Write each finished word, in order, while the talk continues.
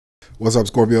What's up,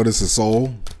 Scorpio? This is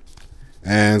Soul.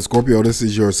 And Scorpio, this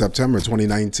is your September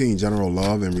 2019 general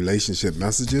love and relationship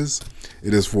messages.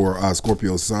 It is for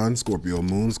Scorpio Sun, Scorpio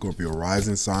Moon, Scorpio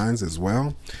Rising signs as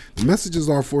well. The messages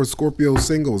are for Scorpio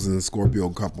singles and Scorpio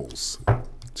couples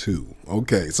too.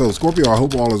 Okay, so Scorpio, I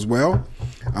hope all is well.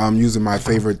 I'm using my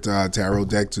favorite tarot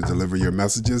deck to deliver your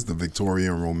messages, the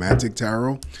Victorian Romantic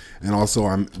Tarot. And also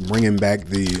I'm bringing back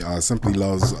the Simply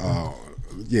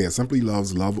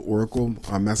Love's Love Oracle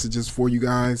messages for you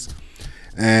guys.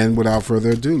 And without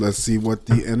further ado, let's see what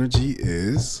the energy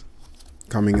is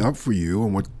coming up for you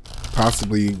and what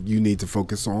possibly you need to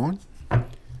focus on,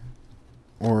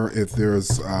 or if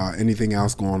there's anything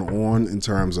else going on in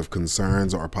terms of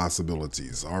concerns or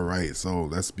possibilities. All right, so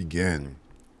let's begin.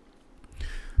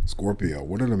 Scorpio,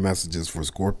 what are the messages for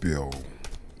Scorpio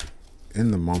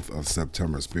in the month of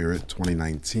September, Spirit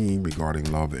 2019,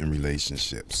 regarding love and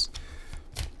relationships?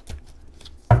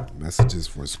 Messages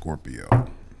for Scorpio.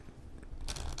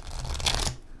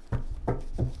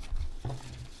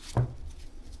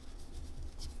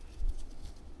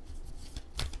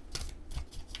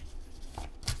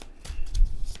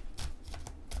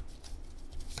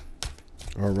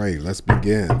 All right, let's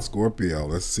begin. Scorpio,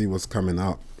 let's see what's coming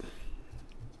up.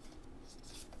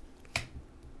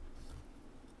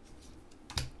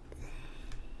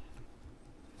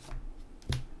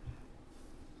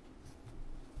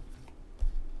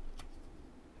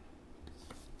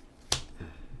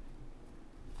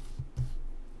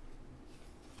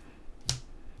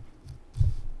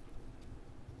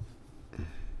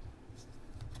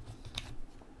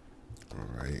 All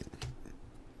right.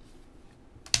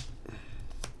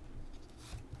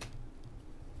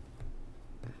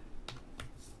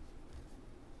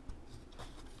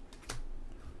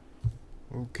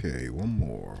 Okay, one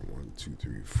more. 1, 2,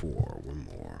 3, 4. One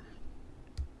more.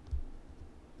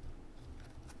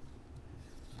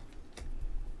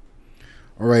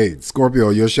 All right, Scorpio,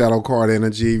 your shadow card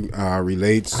energy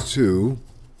relates to,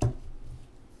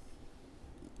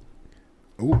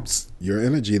 your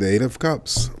energy, the Eight of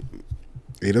Cups.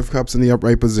 Eight of Cups in the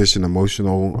upright position,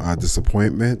 emotional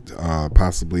disappointment,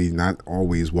 possibly not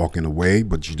always walking away,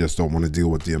 but you just don't want to deal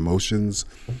with the emotions.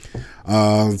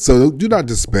 So do not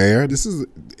despair. This is,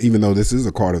 even though this is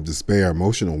a card of despair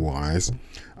emotional wise,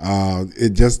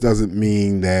 it just doesn't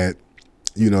mean that,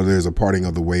 you know, there's a parting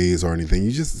of the ways or anything.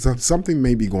 You just, something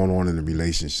may be going on in the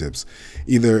relationships.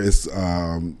 Either it's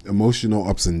emotional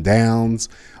ups and downs,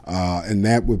 and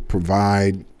that would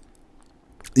provide,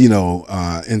 you know,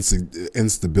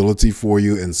 instability for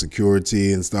you,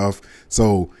 insecurity and stuff.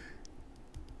 So,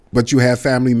 but you have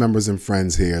family members and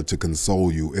friends here to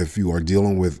console you if you are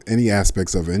dealing with any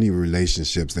aspects of any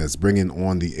relationships that's bringing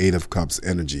on the Eight of Cups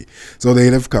energy. So the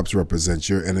Eight of Cups represents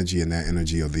your energy and that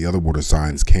energy of the other water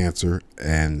signs, Cancer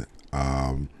and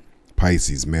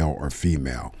Pisces, male or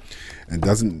female. And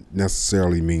doesn't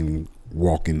necessarily mean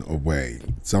walking away.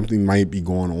 Something might be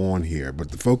going on here,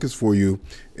 but the focus for you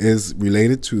is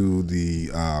related to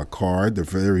the card, the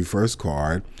very first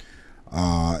card,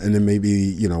 and then maybe,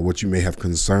 you know, what you may have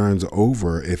concerns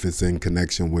over if it's in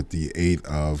connection with the Eight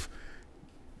of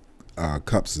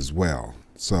Cups as well.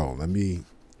 So let me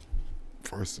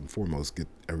first and foremost get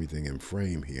everything in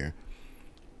frame here.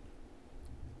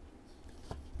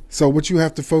 So what you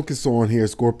have to focus on here,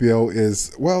 Scorpio,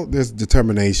 is, well, there's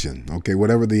determination. Okay,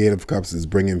 whatever the Eight of Cups is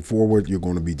bringing forward, you're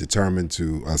going to be determined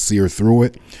to sear through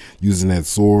it, using that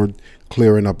sword,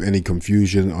 clearing up any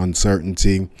confusion,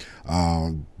 uncertainty.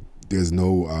 There's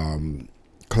no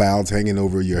clouds hanging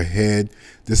over your head.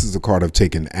 This is a card of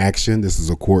taking action. This is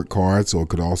a court card, so it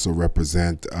could also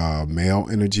represent male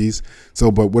energies.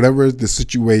 So, but whatever the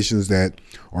situations that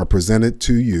are presented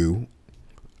to you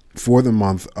for the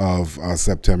month of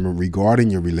September regarding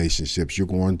your relationships, you're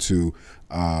going to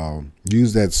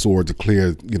use that sword to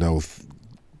clear, you know,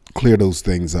 clear those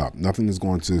things up. Nothing is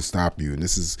going to stop you. And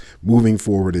this is moving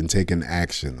forward and taking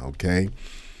action, okay?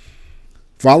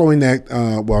 Following that,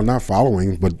 well, not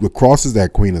following, but what crosses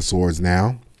that Queen of Swords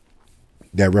now,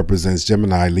 that represents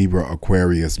Gemini, Libra,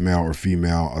 Aquarius, male or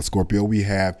female, Scorpio, we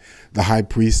have the High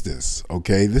Priestess,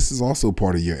 okay? This is also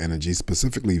part of your energy,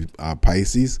 specifically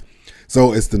Pisces.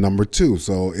 So it's the number 2.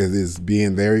 So it is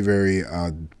being very, very,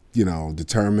 you know,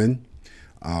 determined.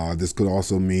 This could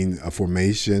also mean a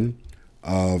formation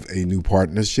of a new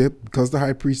partnership, because the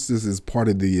High Priestess is part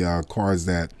of the cards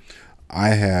that I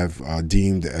have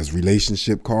deemed as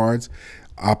relationship cards.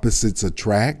 Opposites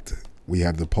attract. We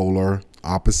have the polar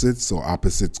opposites, so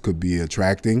opposites could be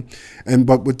attracting.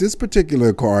 But with this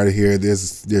particular card here,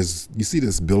 there's you see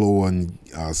this billow and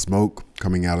smoke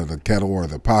coming out of the kettle or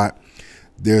the pot.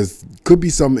 There's could be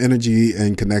some energy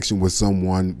and connection with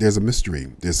someone. There's a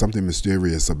mystery. There's something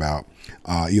mysterious about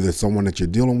either someone that you're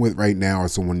dealing with right now or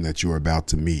someone that you're about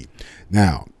to meet.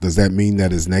 Now, does that mean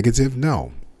that is negative?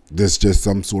 No. There's just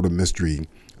some sort of mystery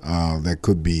that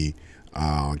could be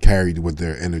carried with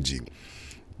their energy.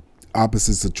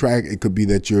 Opposites attract. It could be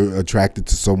that you're attracted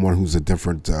to someone who's a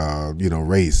different,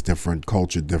 race, different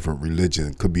culture, different religion.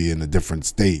 It could be in a different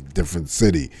state, different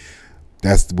city.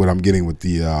 That's what I'm getting with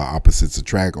the opposites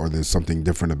attract, or there's something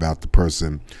different about the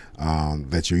person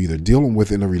that you're either dealing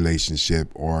with in a relationship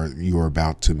or you're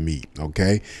about to meet,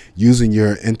 okay? Using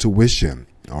your intuition,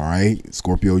 all right?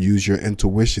 Scorpio, use your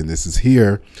intuition. This is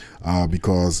here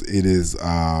because it is,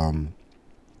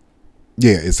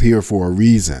 it's here for a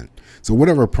reason. So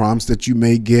whatever prompts that you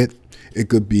may get, it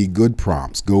could be good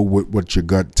prompts. Go with what your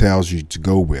gut tells you to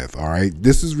go with, all right?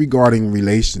 This is regarding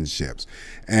relationships.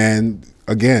 And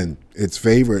again, it's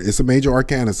favored. It's a major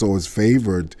arcana, so it's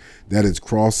favored that it's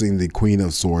crossing the Queen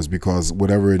of Swords, because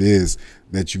whatever it is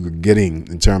that you're getting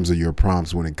in terms of your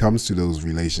prompts when it comes to those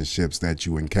relationships that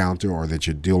you encounter or that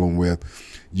you're dealing with,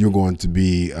 you're going to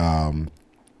be on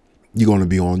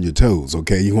your toes,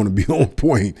 okay? You're going to be on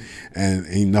point, and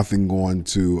ain't nothing going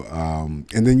to and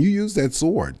then you use that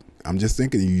sword. I'm just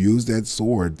thinking you use that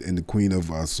sword in the Queen of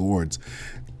Swords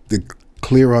to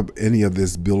clear up any of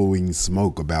this billowing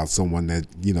smoke about someone that,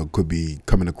 could be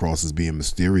coming across as being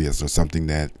mysterious or something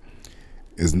that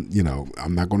is,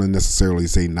 I'm not going to necessarily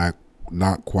say not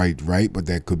quite right, but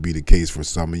that could be the case for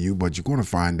some of you, but you're going to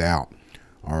find out.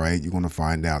 All right. You're going to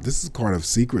find out. This is a card of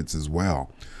secrets as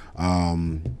well.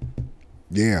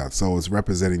 Yeah, so it's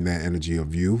representing that energy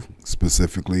of you,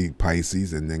 specifically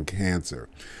Pisces and then Cancer.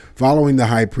 Following the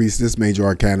High Priestess, major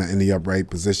arcana in the upright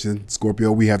position,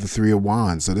 Scorpio, we have the Three of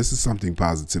Wands. So this is something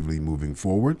positively moving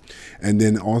forward. And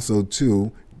then also,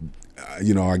 too,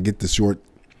 I get the short.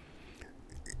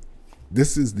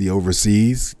 This is the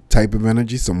overseas type of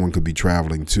energy. Someone could be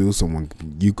traveling, too.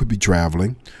 You could be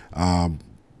traveling,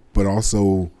 but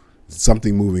also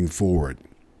something moving forward.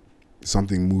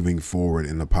 Something moving forward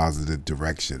in a positive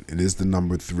direction. It is the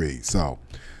number 3. So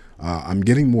I'm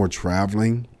getting more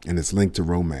traveling, and it's linked to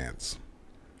romance.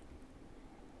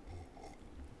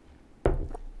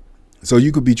 So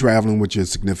you could be traveling with your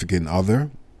significant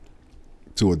other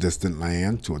to a distant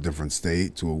land, to a different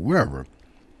state, to wherever.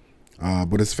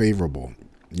 But it's favorable.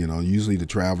 Usually the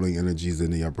traveling energies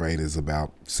in the upright is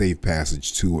about safe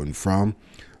passage to and from,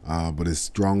 but it's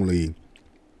strongly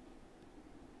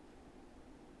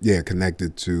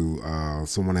connected to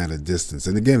someone at a distance.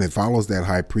 And again, it follows that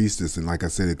High Priestess. And like I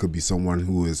said, it could be someone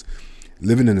who is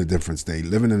living in a different state,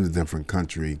 living in a different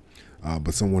country,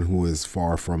 but someone who is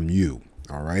far from you.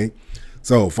 All right.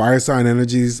 So fire sign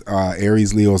energies,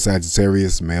 Aries, Leo,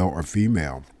 Sagittarius, male or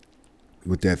female,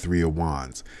 with that Three of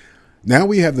Wands. Now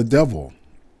we have the Devil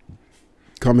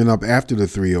coming up after the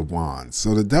Three of Wands.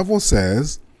 So the Devil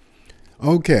says,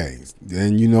 okay,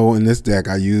 and in this deck,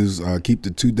 I use keep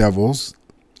the 2 devils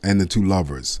and the 2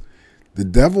 lovers. The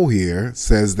Devil here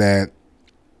says that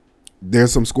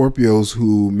there's some Scorpios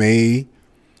who may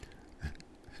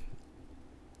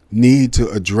need to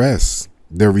address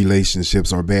their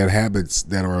relationships or bad habits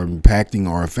that are impacting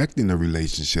or affecting their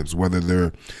relationships, whether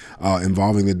they're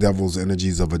involving the Devil's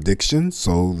energies of addiction.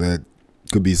 So that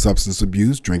could be substance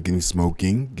abuse, drinking,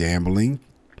 smoking, gambling,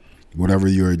 whatever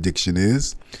your addiction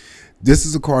is. This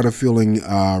is a card of feeling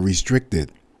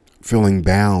restricted, feeling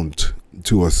bound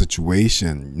to a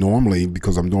situation. Normally,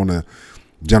 because I'm doing a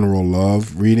general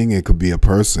love reading, it could be a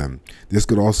person. This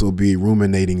could also be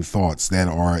ruminating thoughts that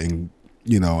are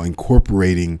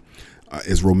incorporating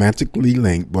is romantically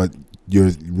linked, but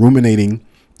your ruminating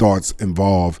thoughts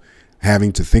involve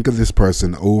having to think of this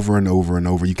person over and over and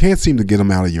over. You can't seem to get them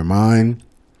out of your mind,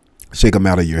 shake them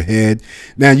out of your head.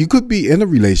 Now, you could be in a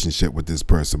relationship with this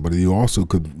person, but you also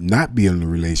could not be in a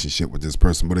relationship with this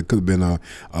person, but it could have been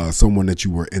someone that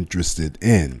you were interested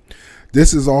in.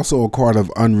 This is also a card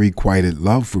of unrequited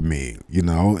love for me.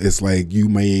 It's like you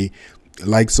may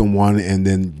like someone and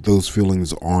then those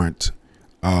feelings aren't,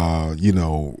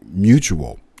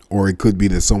 mutual. Or it could be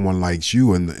that someone likes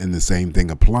you and the same thing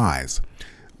applies.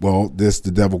 Well, this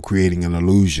the Devil creating an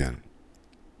illusion.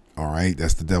 All right,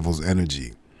 that's the Devil's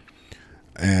energy.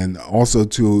 And also,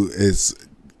 too, it's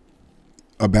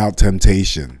about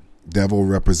temptation. Devil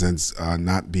represents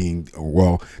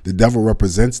the Devil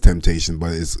represents temptation,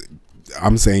 but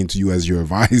I'm saying to you as your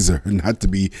advisor not to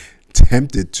be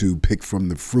tempted to pick from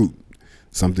the fruit.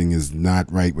 Something is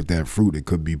not right with that fruit. It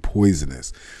could be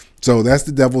poisonous. So that's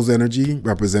the Devil's energy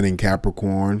representing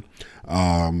Capricorn,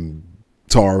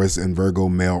 Taurus, and Virgo,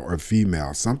 male or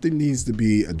female. Something needs to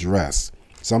be addressed.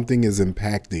 Something is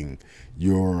impacting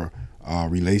your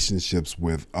relationships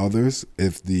with others.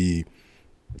 If the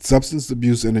substance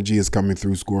abuse energy is coming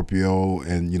through Scorpio,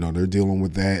 and they're dealing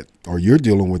with that, or you're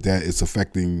dealing with that, it's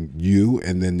affecting you,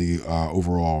 and then the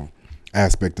overall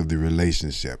aspect of the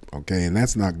relationship. Okay, and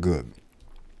that's not good.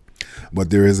 But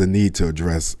there is a need to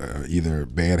address either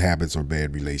bad habits or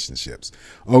bad relationships.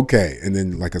 Okay, and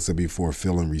then, like I said before,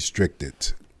 feeling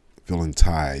restricted, feeling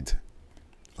tied,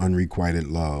 unrequited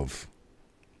love,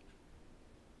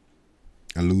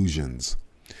 illusions.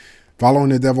 Following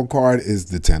the devil card is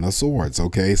the Ten of Swords.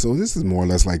 Okay, so this is more or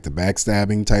less like the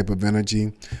backstabbing type of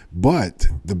energy. But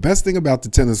the best thing about the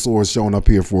Ten of Swords showing up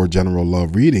here for a general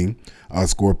love reading,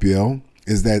 Scorpio,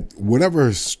 is that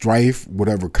whatever strife,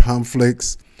 whatever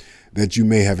conflicts that you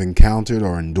may have encountered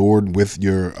or endured with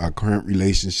your current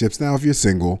relationships. Now, if you're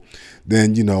single,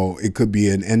 then, it could be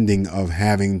an ending of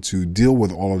having to deal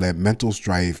with all of that mental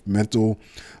strife, mental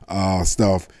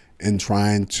stuff, and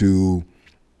trying to,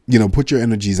 put your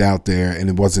energies out there, and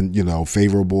it wasn't,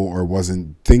 favorable, or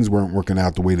things weren't working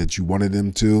out the way that you wanted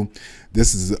them to.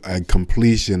 This is a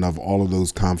completion of all of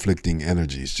those conflicting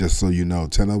energies, just so you know.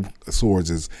 Ten of Swords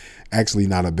is actually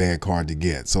not a bad card to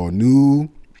get. So a new,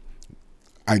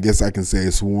 I guess I can say,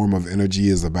 a swarm of energy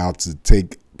is about to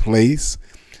take place,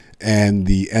 and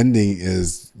the ending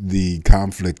is the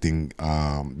conflicting,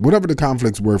 whatever the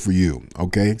conflicts were for you.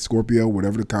 Okay, Scorpio,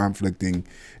 whatever the conflicting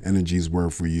energies were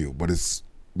for you, but it's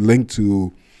linked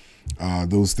to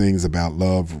those things about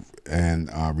love and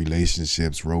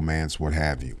relationships, romance, what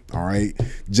have you. All right,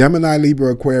 Gemini,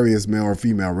 Libra, Aquarius, male or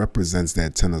female, represents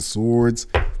that Ten of Swords.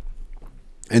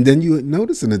 And then you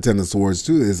notice in the Ten of Swords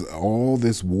too is all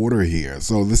this water here.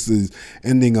 So this is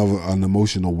ending of an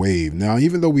emotional wave. Now,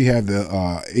 even though we have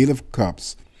the Eight of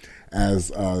Cups as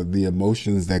the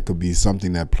emotions, that could be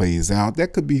something that plays out,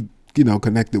 that could be,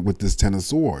 connected with this Ten of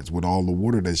Swords, with all the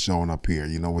water that's showing up here,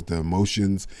 with the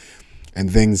emotions and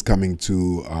things coming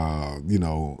to,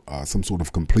 some sort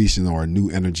of completion or a new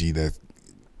energy that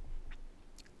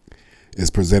is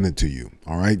presented to you.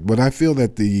 All right. But I feel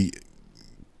that the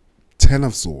Ten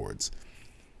of Swords,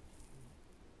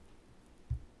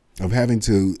 of having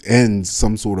to end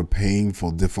some sort of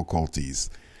painful difficulties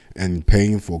and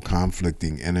painful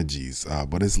conflicting energies,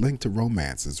 but it's linked to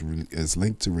romance, it's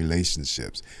linked to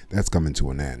relationships. That's coming to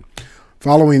an end.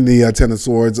 Following the Ten of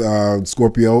Swords,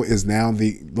 Scorpio, is now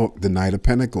the Knight of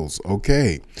Pentacles.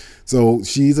 Okay, so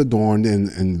she's adorned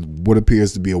in what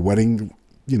appears to be a wedding,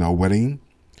 wedding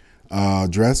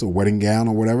dress or wedding gown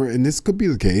or whatever. And this could be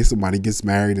the case. Somebody gets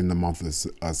married in the month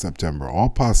of September. All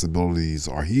possibilities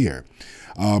are here.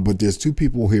 But there's two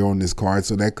people here on this card.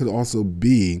 So that could also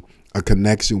be a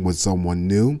connection with someone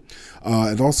new.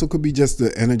 It also could be just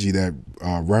the energy that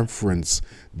reference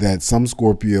that some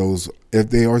Scorpios, if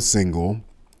they are single,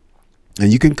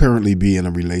 and you can currently be in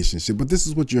a relationship, but this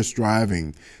is what you're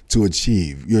striving to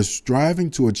achieve. You're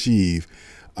striving to achieve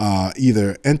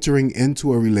either entering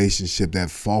into a relationship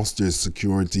that fosters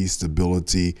security,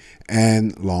 stability,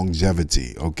 and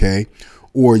longevity, okay?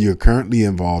 Or you're currently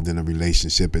involved in a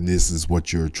relationship, and this is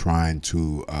what you're trying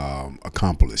to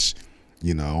accomplish.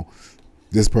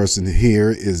 This person here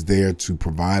is there to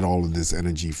provide all of this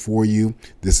energy for you.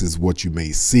 This is what you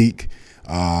may seek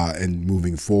and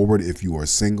moving forward if you are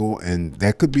single, and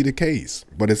that could be the case.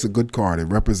 But it's a good card. It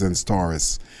represents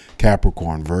Taurus,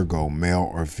 Capricorn, Virgo,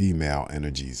 male or female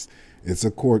energies. It's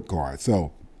a court card.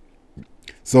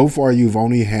 So far you've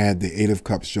only had the Eight of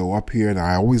Cups show up here, and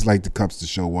I always like the cups to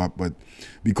show up, but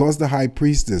because the High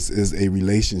Priestess is a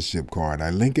relationship card,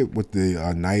 I link it with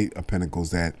the Knight of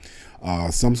Pentacles, that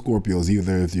some Scorpios,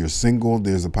 either if you're single,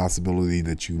 there's a possibility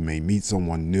that you may meet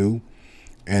someone new,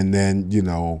 and then,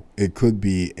 it could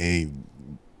be a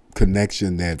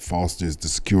connection that fosters the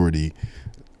security,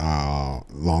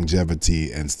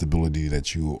 longevity, and stability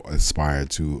that you aspire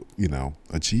to,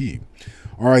 achieve.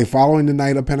 All right, following the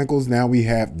Knight of Pentacles, now we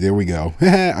have, there we go.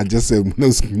 I just said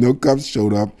no cups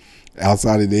showed up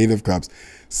outside of the Eight of Cups.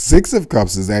 Six of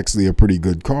Cups is actually a pretty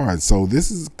good card. So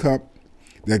this is a cup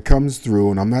that comes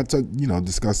through, and I'm not,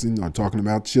 discussing or talking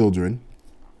about children.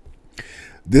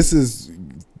 This is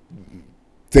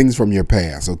things from your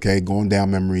past, okay, going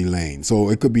down memory lane. So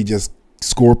it could be just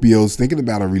Scorpios thinking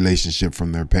about a relationship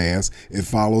from their past. It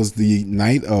follows the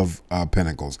Knight of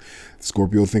Pentacles.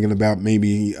 Scorpio thinking about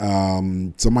maybe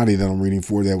somebody that I'm reading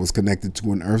for that was connected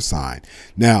to an earth sign.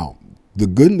 Now, the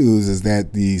good news is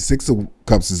that the Six of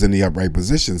Cups is in the upright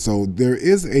position. So there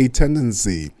is a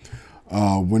tendency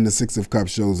when the Six of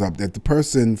Cups shows up that the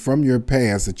person from your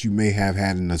past that you may have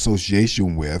had an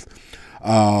association with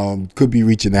could be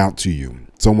reaching out to you.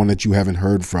 Someone that you haven't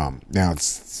heard from. Now,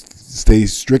 stay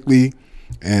strictly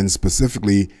and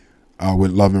specifically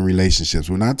with love and relationships.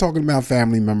 We're not talking about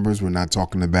family members. We're not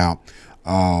talking about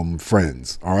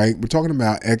friends. All right. We're talking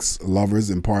about ex-lovers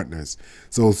and partners.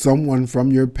 So someone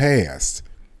from your past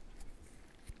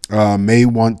may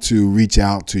want to reach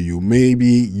out to you. Maybe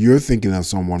you're thinking of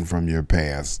someone from your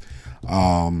past.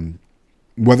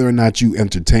 Whether or not you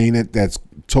entertain it, that's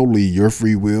totally your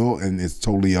free will, and it's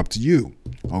totally up to you.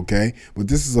 Okay, but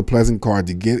this is a pleasant card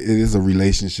to get. It is a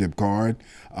relationship card,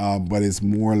 but it's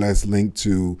more or less linked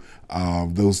to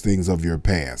those things of your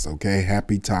past. Okay,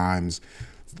 happy times.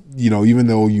 You know, even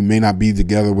though you may not be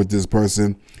together with this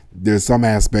person, there's some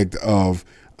aspect of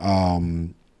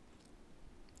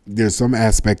there's some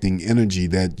aspecting energy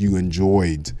that you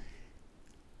enjoyed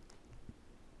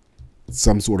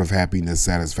some sort of happiness,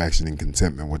 satisfaction, and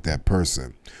contentment with that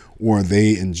person, or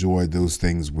they enjoyed those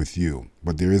things with you.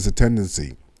 But there is a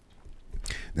tendency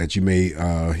that you may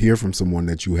hear from someone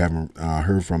that you haven't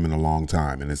heard from in a long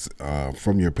time, and it's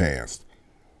from your past.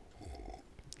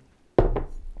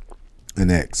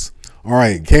 An ex. All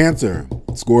right, Cancer,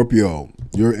 Scorpio,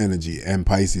 your energy, and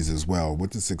Pisces as well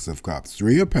with the Six of Cups.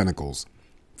 Three of Pentacles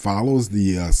follows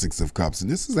the Six of Cups, and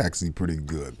this is actually pretty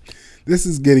good. This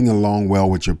is getting along well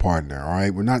with your partner. All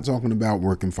right, we're not talking about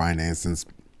work and finance, since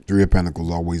Three of Pentacles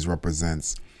always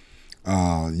represents,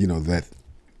 you know, that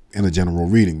in a general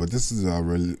reading. But this is a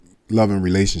love and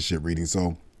relationship reading,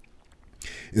 so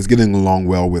it's getting along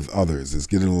well with others. It's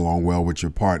getting along well with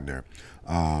your partner.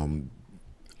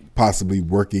 Possibly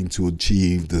working to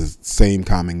achieve the same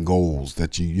common goals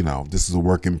that you know, this is a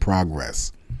work in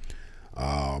progress.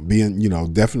 Being, you know,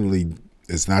 definitely,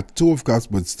 it's not the Two of Cups,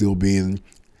 but still being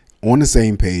on the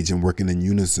same page and working in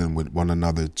unison with one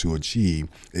another to achieve.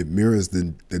 It mirrors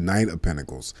the Knight of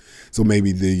Pentacles. So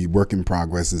maybe the work in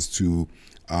progress is to,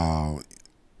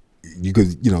 you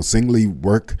could, you know, singly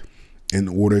work in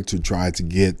order to try to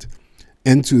get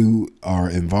into or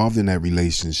involved in that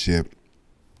relationship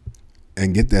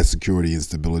and get that security and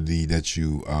stability that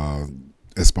you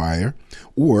aspire,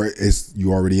 or is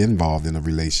you already involved in a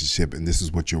relationship and this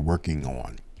is what you're working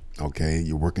on. Okay,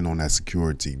 you're working on that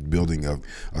security, building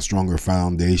a stronger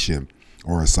foundation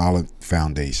or a solid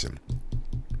foundation.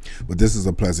 But this is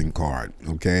a pleasant card.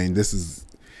 Okay, and this is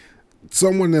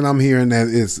someone that I'm hearing that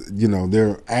is, you know,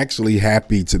 they're actually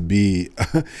happy to be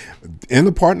in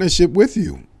a partnership with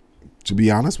you. To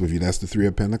be honest with you, that's the Three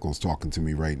of Pentacles talking to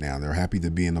me right now. They're happy to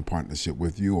be in a partnership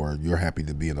with you, or you're happy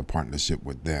to be in a partnership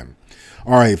with them.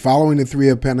 All right, following the Three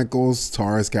of Pentacles,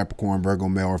 Taurus, Capricorn, Virgo,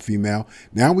 male or female.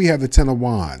 Now we have the Ten of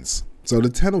Wands. So the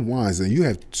Ten of Wands, and you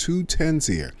have two tens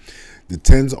here. The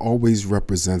tens always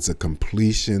represents a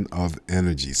completion of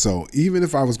energy. So even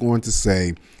if I was going to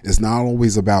say it's not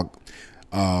always about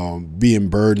being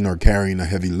burdened or carrying a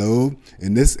heavy load,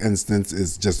 in this instance,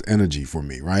 it's just energy for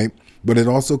me, right? But it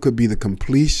also could be the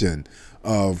completion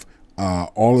of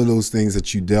all of those things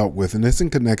that you dealt with. And it's in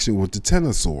connection with the Ten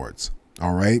of Swords,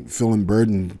 all right? Feeling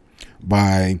burdened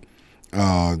by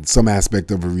some aspect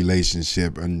of a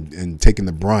relationship and taking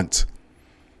the brunt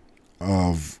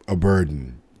of a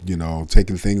burden, you know,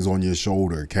 taking things on your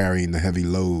shoulder, carrying the heavy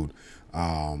load,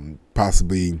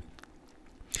 possibly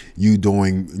you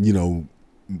doing, you know,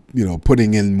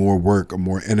 putting in more work or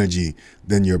more energy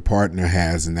than your partner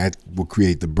has, and that will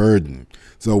create the burden.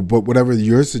 So, but whatever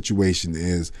your situation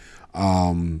is,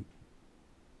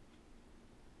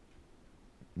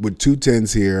 with two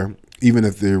tens here, even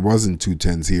if there wasn't two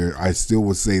tens here, I still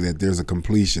would say that there's a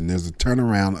completion. There's a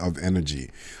turnaround of energy,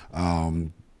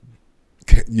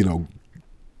 you know,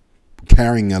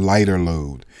 carrying a lighter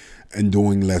load and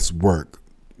doing less work,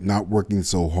 not working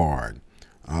so hard.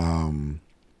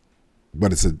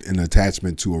 But it's an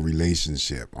attachment to a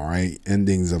relationship, all right?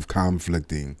 Endings of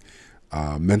conflicting,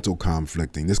 mental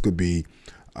conflicting. This could be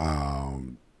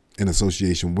in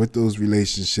association with those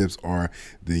relationships, or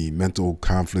the mental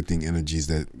conflicting energies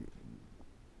that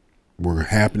were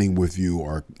happening with you,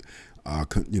 or,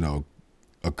 you know,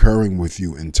 occurring with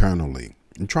you internally.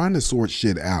 And trying to sort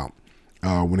shit out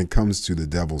when it comes to the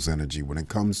devil's energy, when it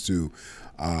comes to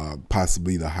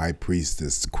possibly the High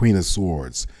Priestess, Queen of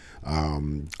Swords,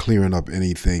 clearing up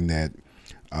anything that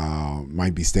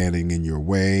might be standing in your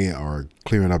way, or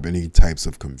clearing up any types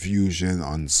of confusion,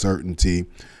 uncertainty.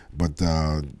 But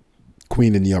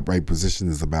Queen in the upright position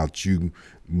is about you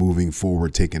moving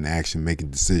forward, taking action, making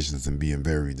decisions, and being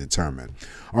very determined.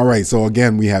 All right, so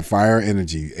again, we have fire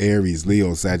energy, Aries,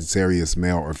 Leo, Sagittarius,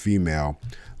 male or female.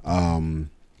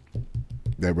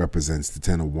 That represents the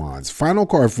Ten of Wands. Final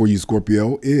card for you,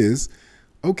 Scorpio, is,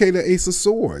 okay, the Ace of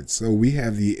Swords. So we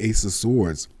have the Ace of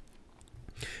Swords.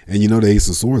 And you know, the Ace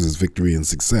of Swords is victory and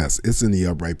success. It's in the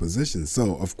upright position.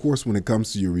 So, of course, when it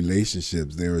comes to your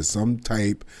relationships, there is some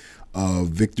type of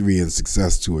victory and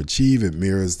success to achieve. It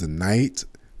mirrors the Knight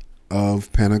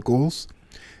of Pentacles.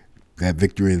 That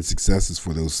victory and success is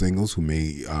for those singles who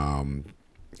may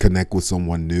connect with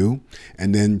someone new.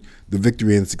 And then the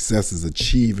victory and success is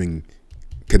achieving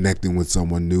connecting with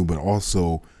someone new, but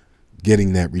also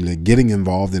getting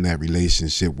involved in that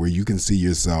relationship where you can see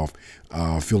yourself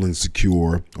feeling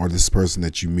secure, or this person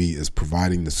that you meet is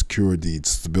providing the security,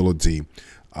 stability,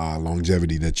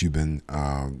 longevity that you've been,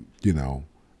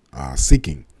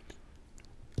 seeking.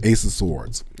 Ace of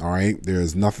Swords. All right. There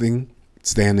is nothing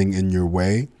standing in your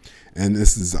way. And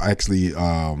this is actually,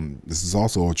 this is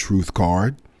also a truth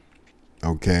card.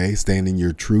 Okay. Standing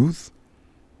your truth.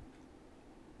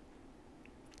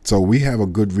 So we have a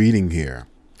good reading here.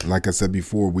 Like I said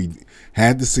before, we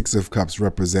had the Six of Cups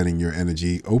representing your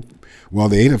energy. Well,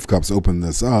 the Eight of Cups opened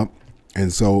this up.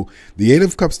 And so the Eight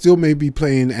of Cups still may be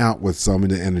playing out with some of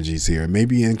the energies here.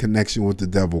 Maybe in connection with the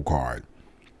Devil card.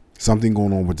 Something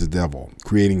going on with the Devil.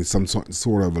 Creating some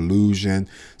sort of illusion.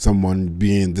 Someone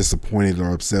being disappointed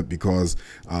or upset because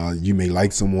you may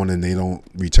like someone and they don't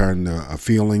return the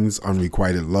feelings.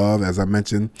 Unrequited love, as I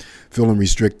mentioned. Feeling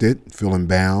restricted. Feeling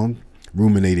bound.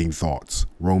 Ruminating thoughts,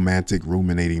 romantic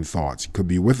ruminating thoughts. You could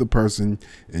be with a person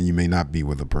and you may not be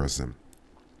with a person,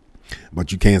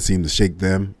 but you can't seem to shake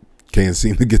them, can't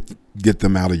seem to get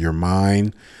them out of your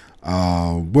mind,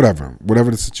 whatever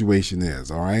the situation is.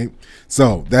 All right,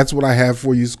 so that's what I have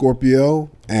for you, Scorpio.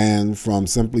 And from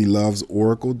Simply Love's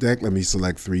Oracle deck, let me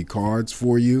select 3 cards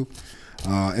for you.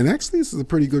 And actually, this is a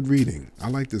pretty good reading. I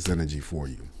like this energy for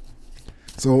you.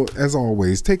 So, as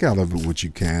always, take out of it what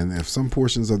you can. If some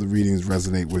portions of the readings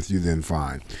resonate with you, then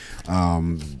fine.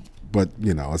 But,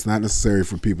 you know, it's not necessary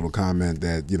for people to comment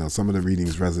that, you know, some of the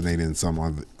readings resonated and some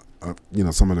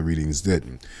of the readings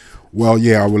didn't. Well,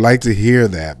 yeah, I would like to hear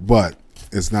that, but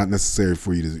it's not necessary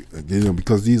for you to, you know,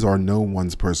 because these are no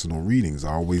one's personal readings.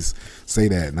 I always say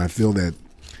that, and I feel that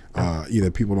either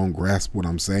people don't grasp what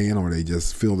I'm saying, or they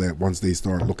just feel that once they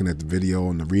start looking at the video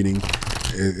and the reading,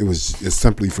 it's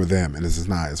simply for them, and this is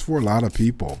not. It's for a lot of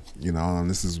people, you know, and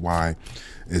this is why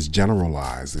it's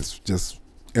generalized. It's just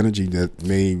energy that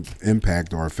may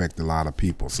impact or affect a lot of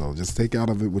people. So just take out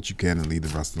of it what you can and leave the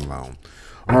rest alone.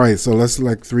 All right, so let's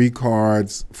select 3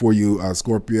 cards for you,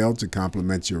 Scorpio, to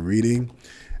complement your reading.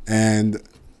 And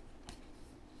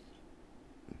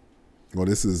well,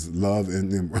 this is Love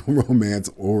and Romance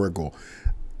Oracle.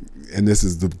 And this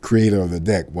is the creator of the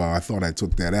deck. Well, I thought I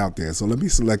took that out there. So let me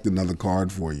select another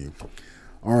card for you.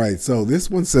 All right. So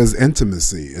this one says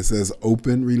intimacy. It says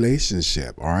open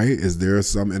relationship. All right. Is there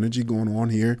some energy going on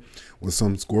here with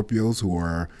some Scorpios who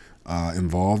are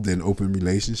involved in open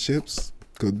relationships?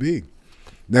 Could be.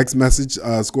 Next message,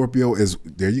 Scorpio, is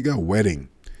there you go. Wedding.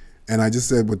 And I just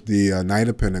said with the Knight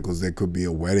of Pentacles, there could be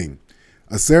a wedding.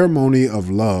 A ceremony of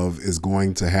love is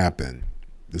going to happen.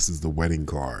 This is the wedding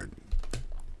card.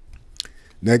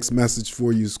 Next message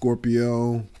for you,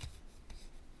 Scorpio.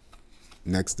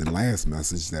 Next and last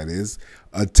message, that is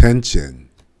attention.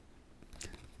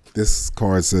 This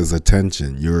card says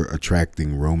attention. You're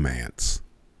attracting romance.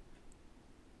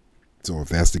 So if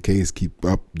that's the case, keep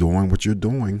up doing what you're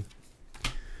doing.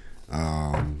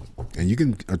 And you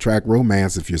can attract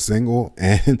romance if you're single,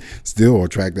 and still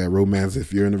attract that romance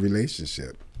if you're in a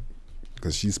relationship.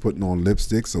 Because she's putting on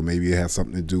lipstick, so maybe it has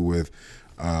something to do with,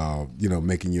 you know,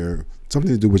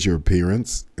 something to do with your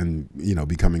appearance and, you know,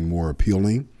 becoming more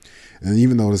appealing. And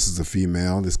even though this is a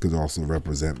female, this could also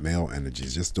represent male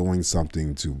energies. Just doing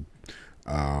something to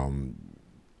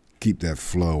keep that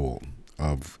flow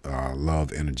of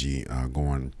love energy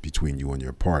going between you and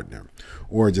your partner,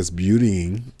 or just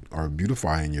beautying or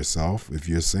beautifying yourself if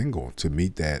you're single to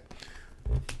meet that,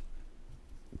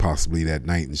 possibly that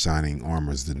knight in shining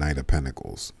armor, is the Knight of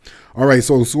Pentacles. All right,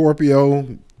 so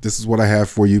Scorpio, this is what I have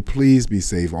for you. Please be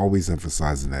safe, always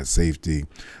emphasizing that safety.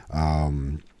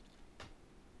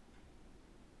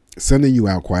 Sending you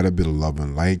out quite a bit of love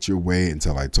and light your way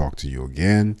until I talk to you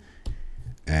again,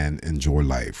 and enjoy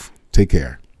life. Take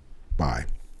care. Bye.